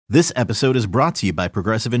This episode is brought to you by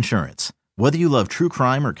Progressive Insurance. Whether you love true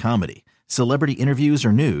crime or comedy, celebrity interviews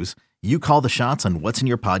or news, you call the shots on what's in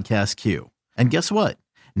your podcast queue. And guess what?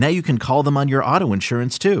 Now you can call them on your auto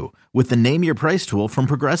insurance too with the Name Your Price tool from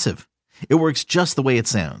Progressive. It works just the way it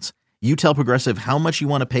sounds. You tell Progressive how much you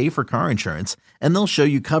want to pay for car insurance, and they'll show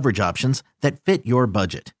you coverage options that fit your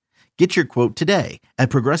budget. Get your quote today at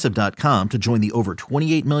Progressive.com to join the over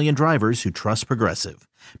 28 million drivers who trust Progressive.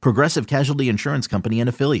 Progressive Casualty Insurance Company and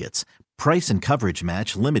Affiliates. Price and coverage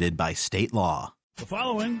match limited by state law. The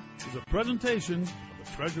following is a presentation of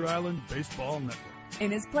the Treasure Island Baseball Network. In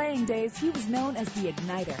his playing days, he was known as the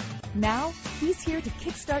Igniter. Now, he's here to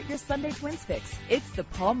kickstart your Sunday Twins fix. It's the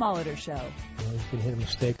Paul Molitor Show. You can hit a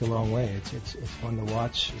mistake the wrong way. It's fun to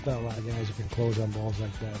watch. There's not a lot of guys who can close on balls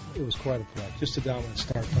like that. It was quite a threat. Just a dominant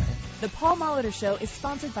start by him. The Paul Molitor Show is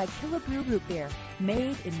sponsored by Killebrew Root Beer,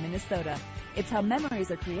 made in Minnesota. It's how memories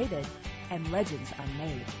are created and legends are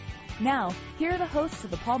made. Now, here are the hosts of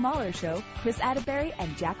the Paul Molitor Show, Chris Atterbury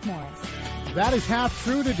and Jack Morris. That is half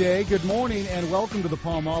true today. Good morning and welcome to the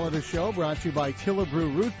Paul Molitor Show, brought to you by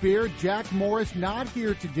Killebrew Root Beer. Jack Morris not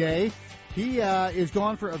here today. He is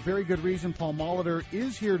gone for a very good reason. Paul Molitor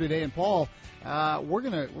is here today, and Paul, we're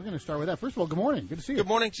gonna start with that. First of all, good morning. Good to see you. Good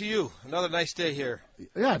morning to you. Another nice day here.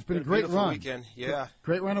 Yeah, it's been a great run. Weekend. Yeah,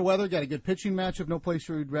 great run of weather. Got a good pitching matchup. No place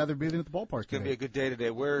you'd rather be than at the ballpark. It's gonna be a good day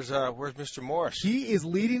today. Where's Mr. Morris? He is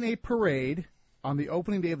leading a parade on the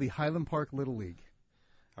opening day of the Highland Park Little League.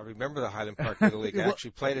 I remember the Highland Park Little League. I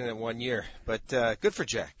actually played in it 1 year, but good for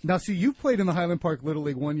Jack. Now, see, you played in the Highland Park Little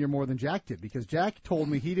League 1 year more than Jack did, because Jack told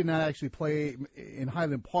me he did not actually play in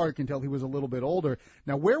Highland Park until he was a little bit older.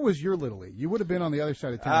 Now, where was your Little League? You would have been on the other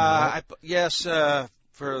side of town, right? Yes,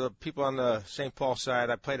 for the people on the St. Paul side,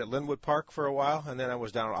 I played at Linwood Park for a while, and then I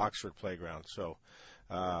was down at Oxford Playground. So,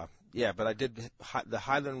 but I did the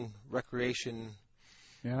Highland Recreation.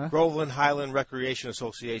 Yeah. Groveland Highland Recreation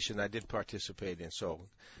Association I did participate in, so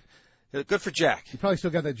good for Jack. You probably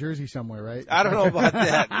still got that jersey somewhere, right? I don't know about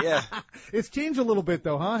that, yeah. It's changed a little bit,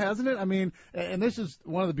 though, huh? Hasn't it? I mean, and this is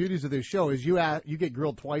one of the beauties of this show is you get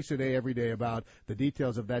grilled twice a day, every day about the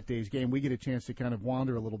details of that day's game. We get a chance to kind of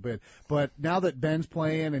wander a little bit. But now that Ben's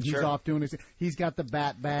playing and he's off doing his, he's got the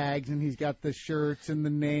bat bags and he's got the shirts and the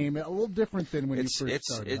name. A little different than when you first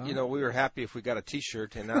started. Huh? You know, we were happy if we got a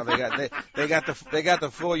T-shirt, and now they got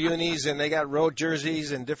the full unis and they got road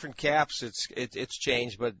jerseys and different caps. It's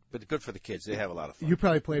changed, but good for the kids. They have a lot of fun. You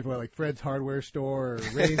probably played for like Fred's Hardware Store or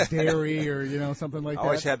Ray's Dairy or something like that.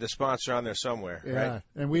 Always had the sponsor on there somewhere. Yeah, right?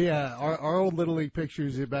 And we our old Little League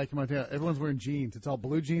pictures back in Montana. Everyone's wearing jeans. It's all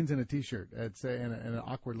blue jeans and a T-shirt. It's and an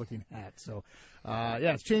awkward looking hat. So.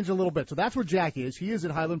 It's changed a little bit. So that's where Jack is. He is at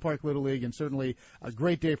Highland Park Little League, and certainly a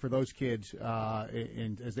great day for those kids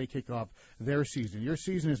as they kick off their season. Your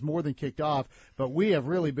season is more than kicked off, but we have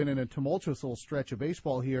really been in a tumultuous little stretch of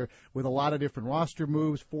baseball here with a lot of different roster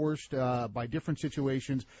moves forced by different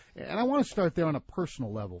situations. And I want to start there on a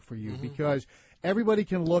personal level for you because everybody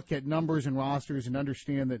can look at numbers and rosters and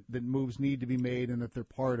understand that moves need to be made and that they're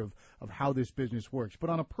part of how this business works. But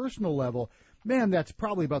on a personal level, man, that's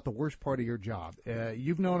probably about the worst part of your job.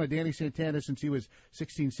 You've known Danny Santana since he was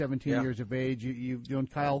 16, 17 years of age. You've known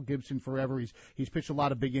Kyle Gibson forever. He's pitched a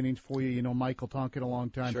lot of big innings for you. You know Michael Tonkin a long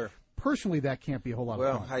time. Sure. Personally, that can't be a whole lot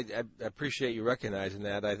of fun. Well, I appreciate you recognizing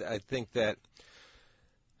that. I think that,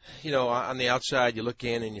 on the outside, you look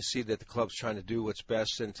in and you see that the club's trying to do what's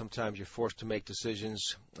best, and sometimes you're forced to make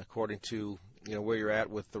decisions according to, where you're at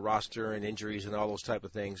with the roster and injuries and all those type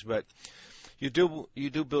of things. But you do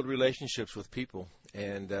build relationships with people,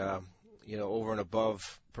 and over and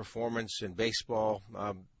above performance in baseball,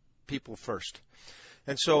 people first.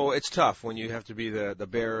 And so it's tough when you have to be the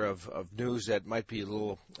bearer of news that might be a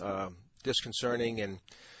little disconcerting and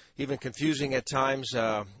even confusing at times.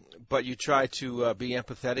 But you try to be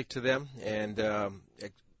empathetic to them and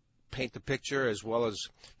paint the picture, as well as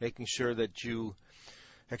making sure that you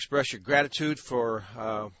express your gratitude for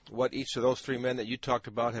what each of those three men that you talked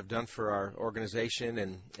about have done for our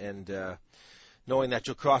organization, and knowing that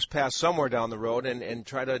you'll cross paths somewhere down the road, and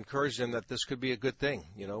try to encourage them that this could be a good thing,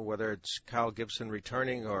 whether it's Kyle Gibson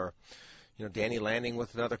returning or Danny landing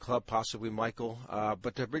with another club, possibly Michael.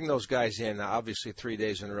 But to bring those guys in, obviously 3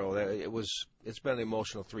 days in a row, it's been an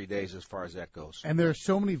emotional 3 days as far as that goes. And there are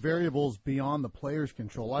so many variables beyond the player's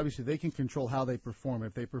control. Obviously, they can control how they perform.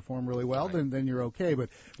 If they perform really well, then you're okay. But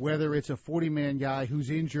whether it's a 40-man guy who's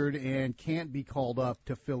injured and can't be called up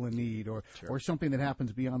to fill a need, or something that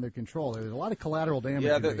happens beyond their control, there's a lot of collateral damage.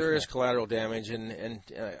 Yeah, there is collateral damage, and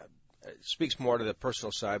it speaks more to the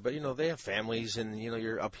personal side. But they have families, and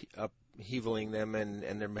you're upheavaling them,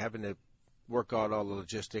 and they're having to work out all the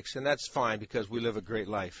logistics, and that's fine because we live a great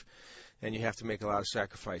life, and you have to make a lot of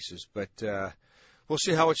sacrifices. But we'll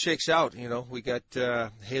see how it shakes out. We got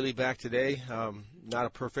Haley back today. Not a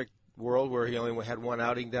perfect world where he only had one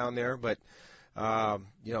outing down there, but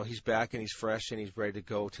he's back and he's fresh and he's ready to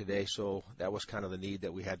go today. So that was kind of the need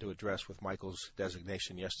that we had to address with Michael's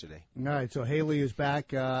designation yesterday. All right, so Haley is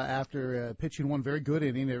back after pitching one very good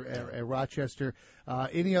inning at Rochester.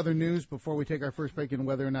 Any other news before we take our first break and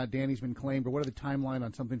whether or not Danny's been claimed, or what are the timeline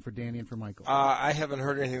on something for Danny and for Michael? I haven't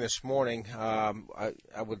heard anything this morning. I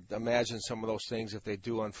would imagine some of those things, if they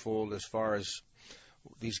do unfold as far as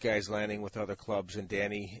these guys landing with other clubs, in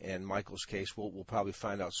Danny and Michael's case, we'll probably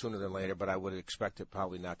find out sooner than later, but I would expect it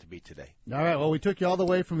probably not to be today. All right, well, we took you all the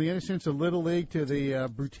way from the innocence of Little League to the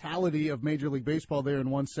brutality of Major League Baseball there in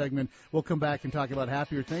one segment. We'll come back and talk about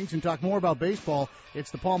happier things and talk more about baseball. It's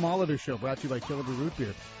the Paul Molitor Show, brought to you by Killebrew Root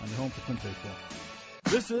Beer on your home for Flint Baseball.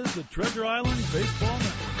 This is the Treasure Island Baseball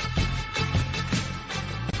Network.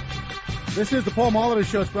 This is the Paul Molitor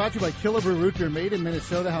Show. It's brought to you by Killebrew Root Beer, made in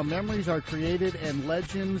Minnesota, how memories are created and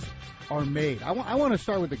legends are made. I want to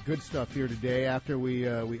start with the good stuff here today after we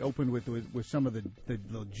opened with some of the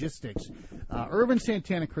logistics. Irvin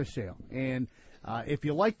Santana, Chris Sale. And if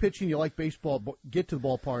you like pitching, you like baseball, get to the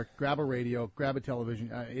ballpark, grab a radio, grab a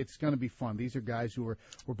television. It's going to be fun. These are guys who were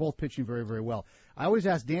both pitching very, very well. I always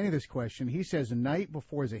ask Danny this question. He says the night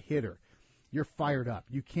before as a hitter, you're fired up.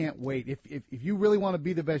 You can't wait. If you really want to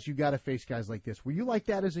be the best, you got to face guys like this. Were you like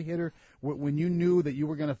that as a hitter when you knew that you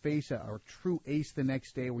were going to face a true ace the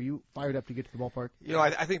next day? Were you fired up to get to the ballpark?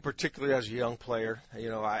 I think particularly as a young player,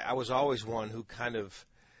 I was always one who kind of,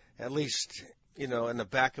 at least, in the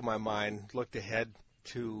back of my mind, looked ahead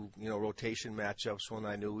to, rotation matchups when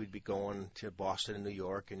I knew we'd be going to Boston and New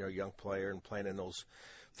York, and you're a young player and playing in those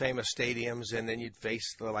famous stadiums, and then you'd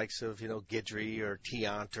face the likes of, Guidry or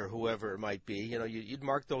Tiant or whoever it might be. You'd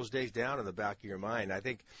mark those days down in the back of your mind. I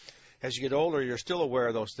think as you get older, you're still aware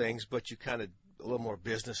of those things, but you kind of a little more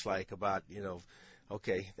businesslike about,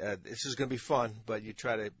 this is going to be fun, but you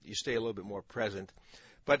stay a little bit more present.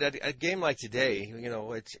 But at a game like today,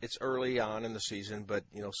 it's early on in the season, but,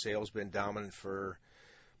 Sale's been dominant for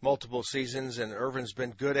multiple seasons, and Irvin's been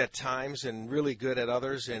good at times and really good at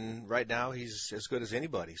others, and right now he's as good as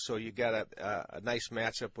anybody. So you got a nice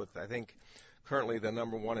matchup with, I think, currently the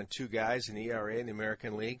number 1 and 2 guys in ERA in the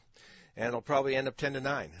American League, and it'll probably end up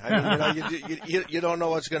 10-9. I mean, you don't know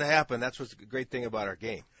what's going to happen. That's what's the great thing about our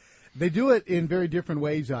game. They do it in very different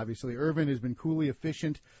ways, obviously. Irvin has been coolly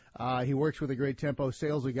efficient. He works with a great tempo.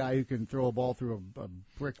 Sale's a guy who can throw a ball through a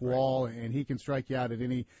brick wall, and he can strike you out at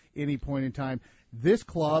any point in time. This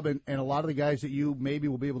club and a lot of the guys that you maybe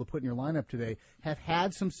will be able to put in your lineup today have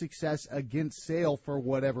had some success against Sale for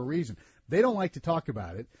whatever reason. They don't like to talk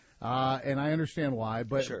about it, and I understand why,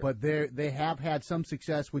 but Sure. but they have had some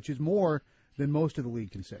success, which is more than most of the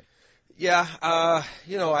league can say. Yeah,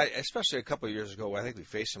 especially a couple of years ago, I think we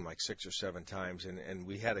faced him like 6 or 7 times, and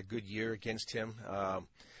we had a good year against him.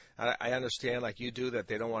 I understand, like you do, that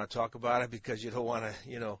they don't want to talk about it because you don't want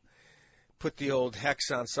to, put the old hex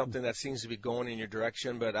on something that seems to be going in your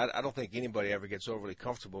direction. But I don't think anybody ever gets overly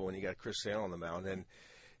comfortable when you got Chris Sale on the mound.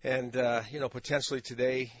 And potentially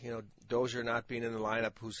today, Dozier not being in the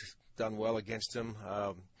lineup, who's done well against him.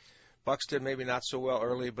 Buxton maybe not so well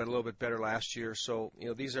early, but a little bit better last year. So,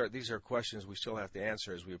 these are questions we still have to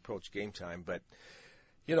answer as we approach game time. But,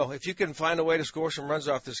 if you can find a way to score some runs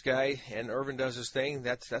off this guy and Irvin does his thing,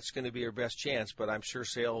 that's going to be your best chance. But I'm sure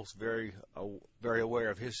Sale's very aware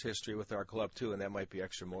of his history with our club, too, and that might be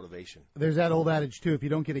extra motivation. There's that old adage, too. If you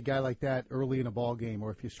don't get a guy like that early in a ball game, or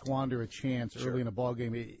if you squander a chance Sure. early in a ball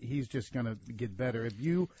game, he's just going to get better.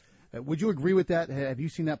 Would you agree with that? Have you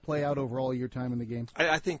seen that play out over all your time in the game?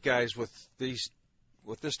 I think guys with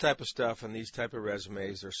this type of stuff and these type of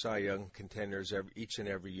resumes, they're Cy Young contenders each and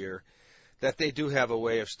every year, that they do have a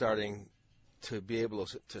way of starting to be able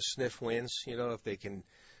to sniff wins. If they can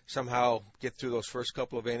somehow get through those first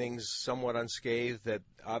couple of innings somewhat unscathed, that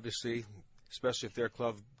obviously, especially if their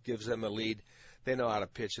club gives them a lead, they know how to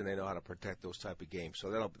pitch and they know how to protect those type of games.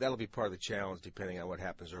 So that'll be part of the challenge depending on what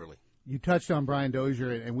happens early. You touched on Brian Dozier,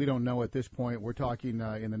 and we don't know at this point. We're talking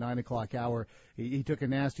in the 9 o'clock hour. He took a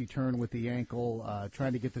nasty turn with the ankle,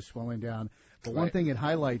 trying to get the swelling down. But one thing it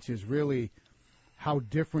highlights is really how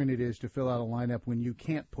different it is to fill out a lineup when you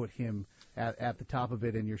can't put him at the top of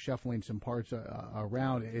it and you're shuffling some parts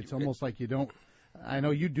around. It's almost like you don't. I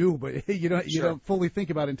know you do, but you don't fully think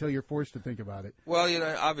about it until you're forced to think about it. Well,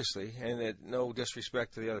 obviously, and no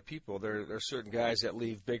disrespect to the other people, there are certain guys that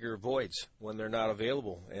leave bigger voids when they're not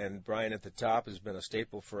available. And Brian at the top has been a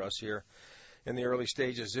staple for us here in the early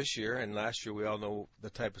stages this year, and last year we all know the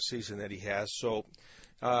type of season that he has. So,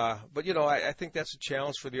 but I think that's a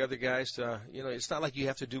challenge for the other guys. It's not like you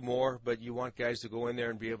have to do more, but you want guys to go in there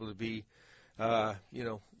and be able to be,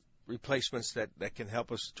 replacements that can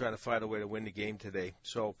help us try to find a way to win the game today.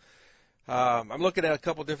 So. I'm looking at a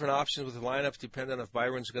couple different options with the lineups, depending on if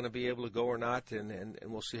Byron's going to be able to go or not, and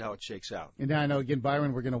we'll see how it shakes out. And now I know, again,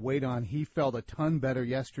 Byron, we're going to wait on. He felt a ton better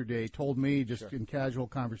yesterday, told me just in casual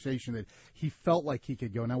conversation that he felt like he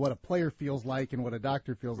could go. Now, what a player feels like and what a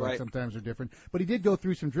doctor feels like sometimes are different. But he did go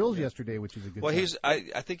through some drills yesterday, which is a good thing.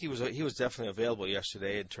 I think he was definitely available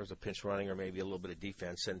yesterday in terms of pinch running or maybe a little bit of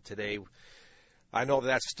defense. And today, I know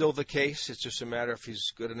that's still the case. It's just a matter if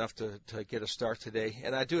he's good enough to get a start today.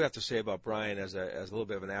 And I do have to say about Brian as a little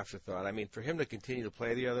bit of an afterthought. I mean, for him to continue to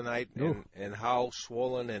play the other night and how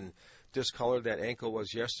swollen and discolored that ankle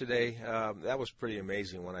was yesterday, that was pretty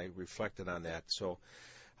amazing when I reflected on that. So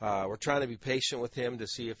we're trying to be patient with him to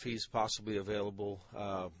see if he's possibly available.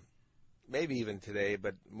 Maybe even today,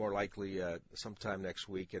 but more likely sometime next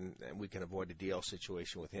week, and we can avoid the DL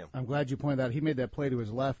situation with him. I'm glad you pointed out. He made that play to his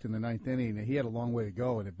left in the ninth inning, and he had a long way to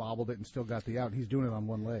go, and it bobbled it and still got the out. He's doing it on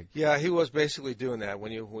one leg. Yeah, he was basically doing that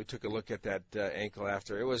when we took a look at that ankle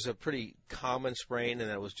after. It was a pretty common sprain, and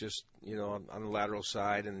it was just, on the lateral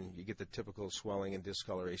side, and you get the typical swelling and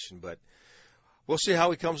discoloration, but we'll see how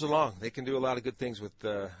he comes along. They can do a lot of good things with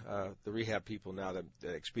the rehab people now that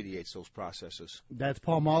expedites those processes. That's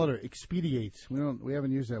Paul Molitor. Expediates. We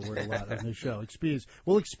haven't used that word a lot on this show. Expediates.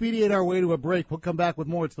 We'll expedite our way to a break. We'll come back with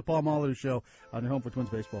more. It's the Paul Molitor Show on your home for Twins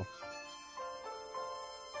baseball.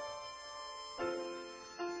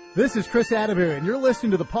 This is Chris Adabir, and you're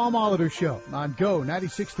listening to the Paul Molitor Show on Go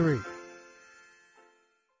 96.3.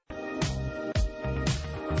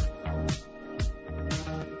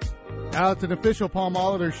 Now it's an official Paul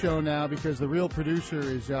Molitor Show now because the real producer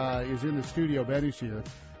is in the studio. Benny's here.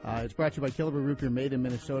 It's brought to you by Killebrew Root Beer, made in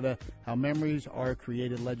Minnesota. How memories are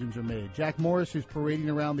created, legends are made. Jack Morris is parading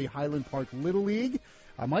around the Highland Park Little League.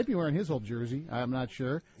 I might be wearing his old jersey. I'm not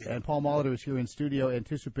sure. And Paul Molitor is here in studio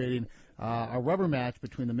anticipating a rubber match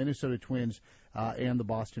between the Minnesota Twins and the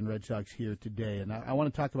Boston Red Sox here today. And I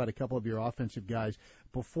want to talk about a couple of your offensive guys.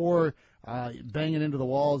 Before banging into the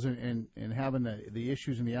walls and having the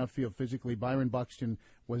issues in the outfield physically, Byron Buxton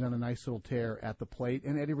was on a nice little tear at the plate.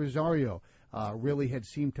 And Eddie Rosario really had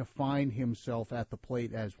seemed to find himself at the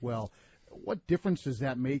plate as well. What difference does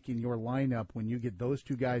that make in your lineup when you get those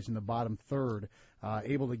two guys in the bottom third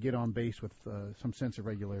able to get on base with some sense of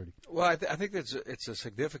regularity? Well, I think it's a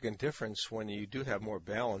significant difference when you do have more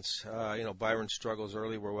balance. Byron's struggles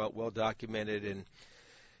early were well documented, and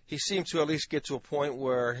he seemed to at least get to a point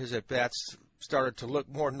where his at-bats started to look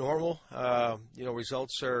more normal.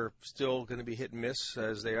 Results are still going to be hit and miss,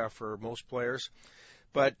 as they are for most players.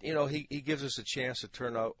 But, he gives us a chance to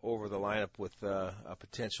turn over the lineup with a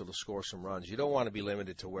potential to score some runs. You don't want to be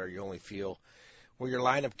limited to where you only feel where your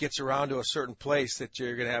lineup gets around to a certain place that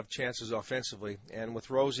you're going to have chances offensively. And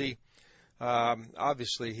with Rosie,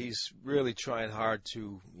 obviously he's really trying hard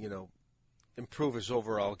to, improve his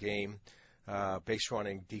overall game. Base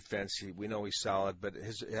running, defense, we know he's solid, but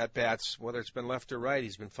his at-bats, whether it's been left or right,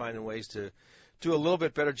 he's been finding ways to do a little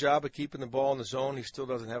bit better job of keeping the ball in the zone. He still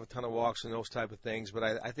doesn't have a ton of walks and those type of things, but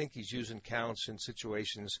I think he's using counts in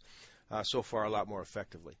situations so far a lot more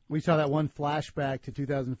effectively. We saw that one flashback to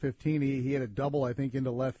 2015. He had a double, I think,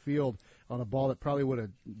 into left field on a ball that probably would have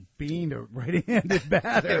beamed a right-handed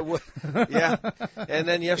batter. Yeah. And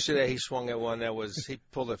then yesterday he swung at one he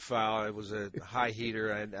pulled it foul. It was a high heater,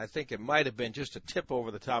 and I think it might have been just a tip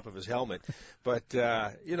over the top of his helmet. But,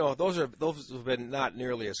 those have been not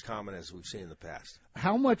nearly as common as we've seen in the past.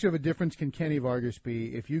 How much of a difference can Kenny Vargas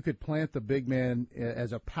be if you could plant the big man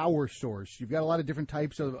as a power source? You've got a lot of different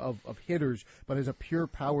types of hitters, but as a pure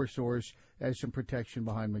power source, as some protection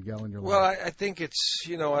behind Miguel in your Well, line. I think it's,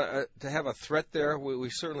 to have a threat there. We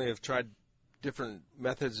certainly have tried different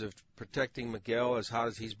methods of protecting Miguel as hot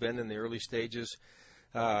as he's been in the early stages.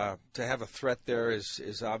 To have a threat there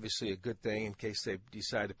is obviously a good thing in case they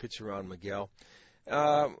decide to pitch around Miguel.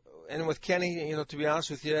 And with Kenny, to be honest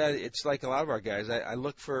with you, it's like a lot of our guys. I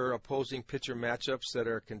look for opposing pitcher matchups that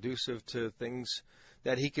are conducive to things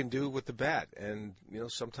that he can do with the bat. And,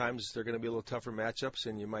 sometimes they're going to be a little tougher matchups,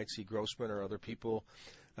 and you might see Grossman or other people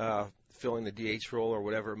filling the DH role or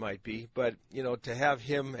whatever it might be. But, to have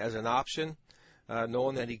him as an option,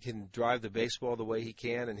 knowing that he can drive the baseball the way he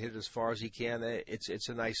can and hit it as far as he can, it's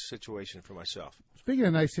a nice situation for myself. Speaking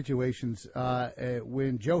of nice situations,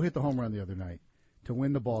 when Joe hit the home run the other night to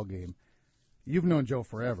win the ball game, You've known Joe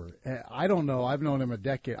forever. I don't know. I've known him a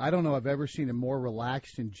decade. I don't know I've ever seen him more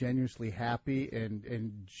relaxed and genuinely happy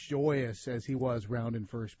and joyous as he was rounding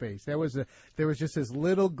first base. There was just this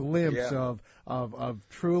little glimpse of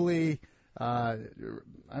truly, I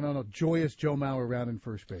don't know, joyous Joe Mauer rounding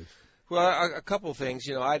first base. Well, a couple of things.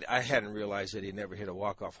 I hadn't realized that he never hit a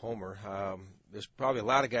walk-off homer. There's probably a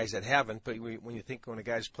lot of guys that haven't, but when you think when a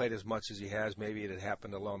guy's played as much as he has, maybe it had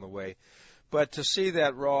happened along the way. But to see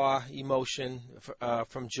that raw emotion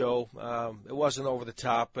from Joe, it wasn't over the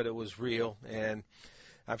top, but it was real, and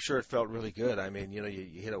I'm sure it felt really good. I mean, you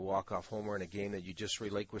hit a walk-off homer in a game that you just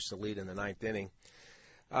relinquished the lead in the ninth inning.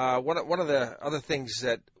 One of the other things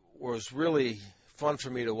that was really fun for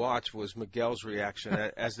me to watch was Miguel's reaction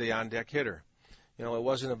as the on-deck hitter. It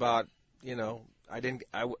wasn't about,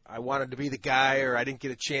 I wanted to be the guy or I didn't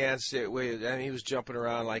get a chance. He was jumping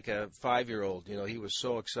around like a 5-year-old. He was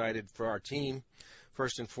so excited for our team,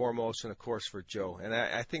 first and foremost, and, of course, for Joe. And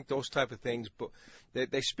I think those type of things,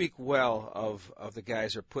 they speak well of the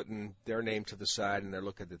guys that are putting their name to the side and they're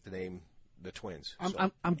looking at the name, the Twins.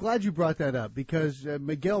 I'm glad you brought that up because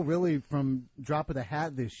Miguel really, from drop of the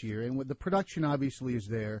hat this year, and with the production obviously is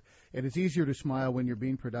there, and it's easier to smile when you're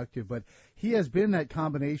being productive, but he has been that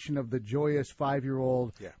combination of the joyous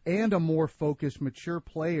 5-year-old and a more focused, mature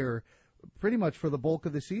player pretty much for the bulk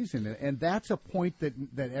of the season. And that's a point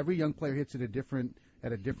that every young player hits at a different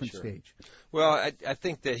stage. Well, I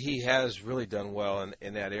think that he has really done well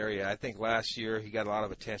in that area. I think last year he got a lot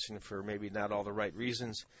of attention for maybe not all the right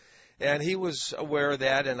reasons. And he was aware of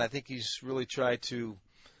that, and I think he's really tried to,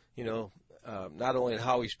 not only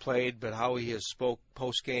how he's played, but how he has spoke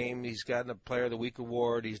post-game. He's gotten a Player of the Week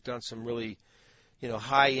award. He's done some really,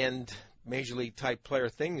 high-end Major League type player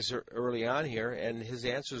things early on here, and his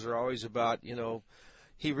answers are always about,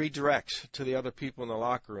 he redirects to the other people in the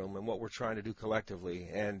locker room and what we're trying to do collectively.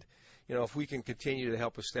 And, if we can continue to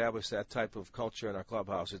help establish that type of culture in our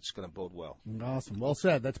clubhouse, it's going to bode well. Awesome. Well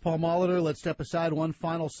said. That's Paul Molitor. Let's step aside one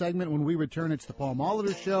final segment. When we return, it's the Paul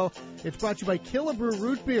Molitor Show. It's brought to you by Killebrew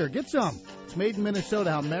Root Beer. Get some. It's made in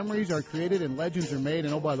Minnesota. How memories are created and legends are made.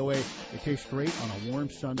 And, oh, by the way, it tastes great on a warm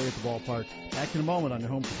Sunday at the ballpark. Back in a moment on your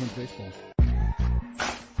home for Twins baseball.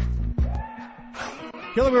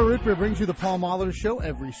 Killebrew Root Beer brings you the Paul Molitor Show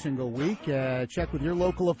every single week. Check with your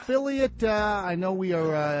local affiliate. I know we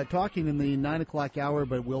are talking in the 9 o'clock hour,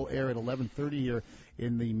 but we'll air at 11:30 here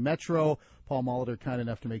in the Metro. Paul Molitor, kind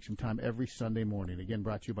enough to make some time every Sunday morning. Again,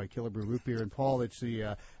 brought to you by Killebrew Root Beer. And, Paul, it's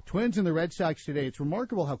the Twins and the Red Sox today. It's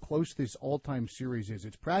remarkable how close this all-time series is.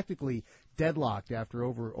 It's practically deadlocked after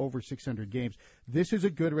over 600 games. This is a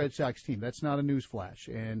good Red Sox team. That's not a news flash.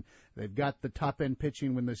 And they've got the top-end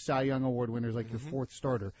pitching when the Cy Young Award winners like your fourth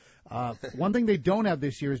starter. One thing they don't have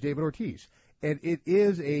this year is David Ortiz. And it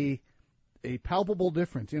is a palpable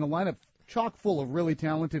difference in a lineup chock full of really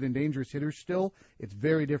talented and dangerous hitters still. It's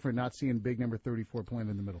very different not seeing big number 34 playing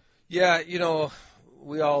in the middle. Yeah,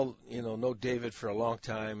 we all, know David for a long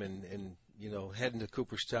time and heading to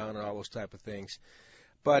Cooperstown and all those type of things.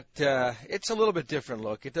 But it's a little bit different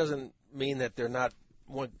look. It doesn't mean that they're not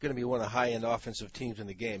going to be one of the high-end offensive teams in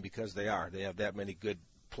the game, because they are. They have that many good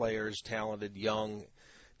players, talented, young.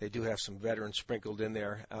 They do have some veterans sprinkled in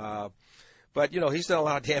there. But, he's done a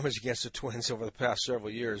lot of damage against the Twins over the past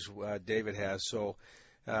several years, David has. So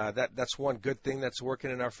that's one good thing that's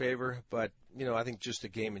working in our favor. But, I think just the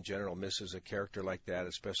game in general misses a character like that,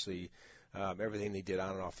 especially everything they did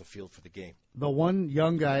on and off the field for the game. The one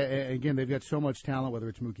young guy, again, they've got so much talent, whether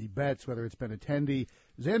it's Mookie Betts, whether it's Benintendi.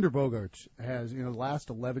 Xander Bogaerts has, the last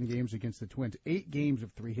 11 games against the Twins, 8 games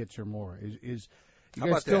of 3 hits or more. Is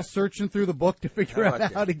you guys still searching through the book to figure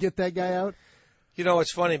out how to get that guy out?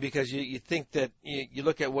 It's funny because you think that you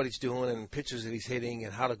look at what he's doing and pitches that he's hitting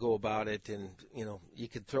and how to go about it, and you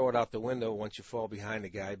could throw it out the window once you fall behind the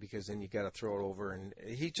guy, because then you got to throw it over. And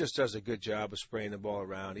he just does a good job of spraying the ball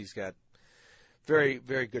around. He's got very,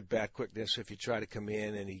 very good bat quickness if you try to come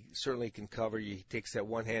in, and he certainly can cover. He takes that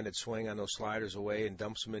one-handed swing on those sliders away and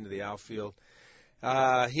dumps them into the outfield.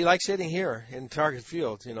 He likes hitting here in target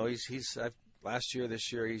field. Last year,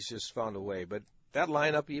 this year, he's just found a way. But that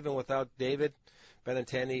lineup, even without David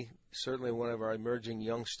Benintendi, certainly one of our emerging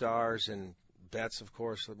young stars, and Betts, of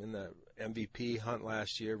course, in the MVP hunt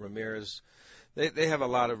last year, Ramirez. They have a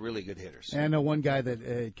lot of really good hitters. And one guy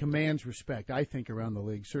that commands respect, I think, around the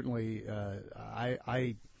league. Certainly,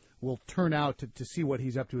 I will turn out to see what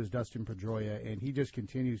he's up to, is Dustin Pedroia, and he just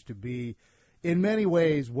continues to be, in many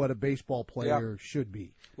ways, what a baseball player should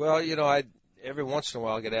be. Well, I every once in a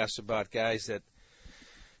while I get asked about guys that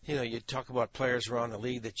you talk about players around the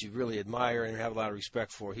league that you really admire and have a lot of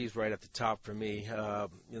respect for. He's right at the top for me.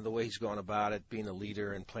 The way he's going about it, being a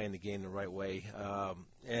leader and playing the game the right way.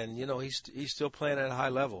 And he's still playing at a high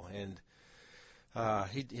level. And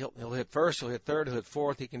he'll hit first, he'll hit third, he'll hit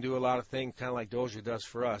fourth. He can do a lot of things, kind of like Dozier does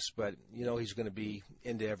for us. But he's going to be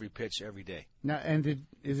into every pitch every day. Now, and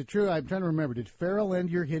is it true? I'm trying to remember. Did Farrell end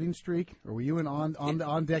your hitting streak, or were you on the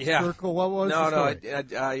on deck circle? What was the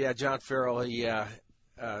story? No. John Farrell. He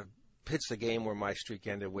pitched the game where my streak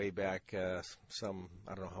ended way back I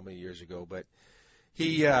don't know how many years ago, but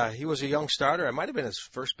he was a young starter. It might have been his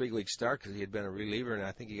first big league start because he had been a reliever, and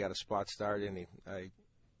I think he got a spot start, and I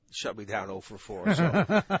shut me down 0 for 4.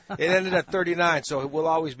 So it ended at 39, so we'll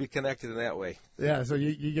always be connected in that way. Yeah, so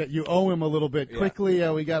you owe him a little bit. Yeah. Quickly,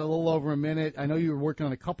 we got a little over a minute. I know you were working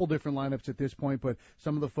on a couple different lineups at this point, but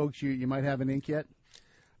some of the folks you might have an ink yet?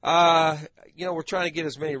 We're trying to get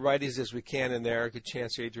as many righties as we can in there. Good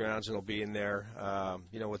chance Adrianza will be in there.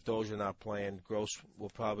 With Dozier not playing, Gross will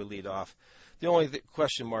probably lead off. The only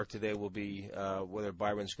question mark today will be whether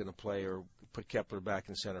Byron's going to play or put Kepler back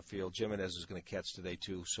in center field. Jimenez is going to catch today,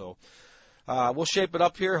 too. So we'll shape it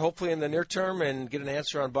up here, hopefully in the near term, and get an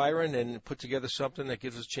answer on Byron and put together something that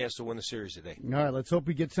gives us a chance to win the series today. All right, let's hope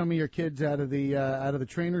we get some of your kids out of the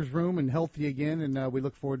trainer's room and healthy again, and we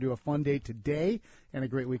look forward to a fun day today and a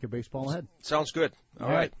great week of baseball ahead. Sounds good. All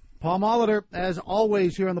right. Paul Molitor, as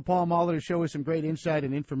always, here on the Paul Molitor Show with some great insight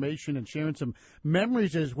and information and sharing some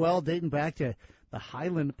memories as well, dating back to the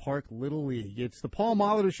Highland Park Little League. It's the Paul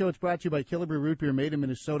Molitor Show. It's brought to you by Killebrew Root Beer, made in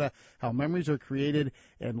Minnesota. How memories are created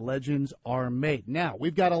and legends are made. Now,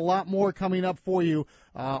 we've got a lot more coming up for you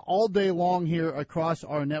all day long here across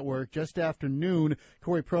our network. Just after noon,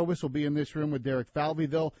 Corey Probus will be in this room with Derek Falvey.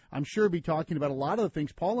 They'll, I'm sure, be talking about a lot of the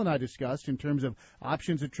things Paul and I discussed in terms of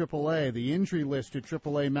options at AAA, the injury list at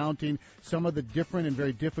AAA mounting, some of the different and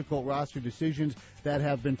very difficult roster decisions that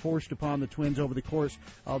have been forced upon the Twins over the course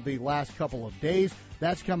of the last couple of days.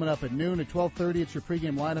 That's coming up at noon. At 12:30, it's your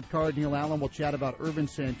pregame lineup card. Neil Allen will chat about Irvin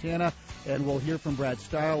Santana, and we'll hear from Brad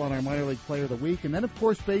Stile on our minor league player of the week. And then, of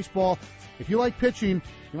course, baseball. If you like pitching,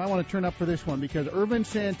 you might want to turn up for this one because Irvin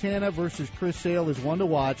Santana versus Chris Sale is one to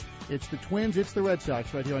watch. It's the Twins, it's the Red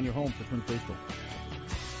Sox right here on your home for Twins baseball.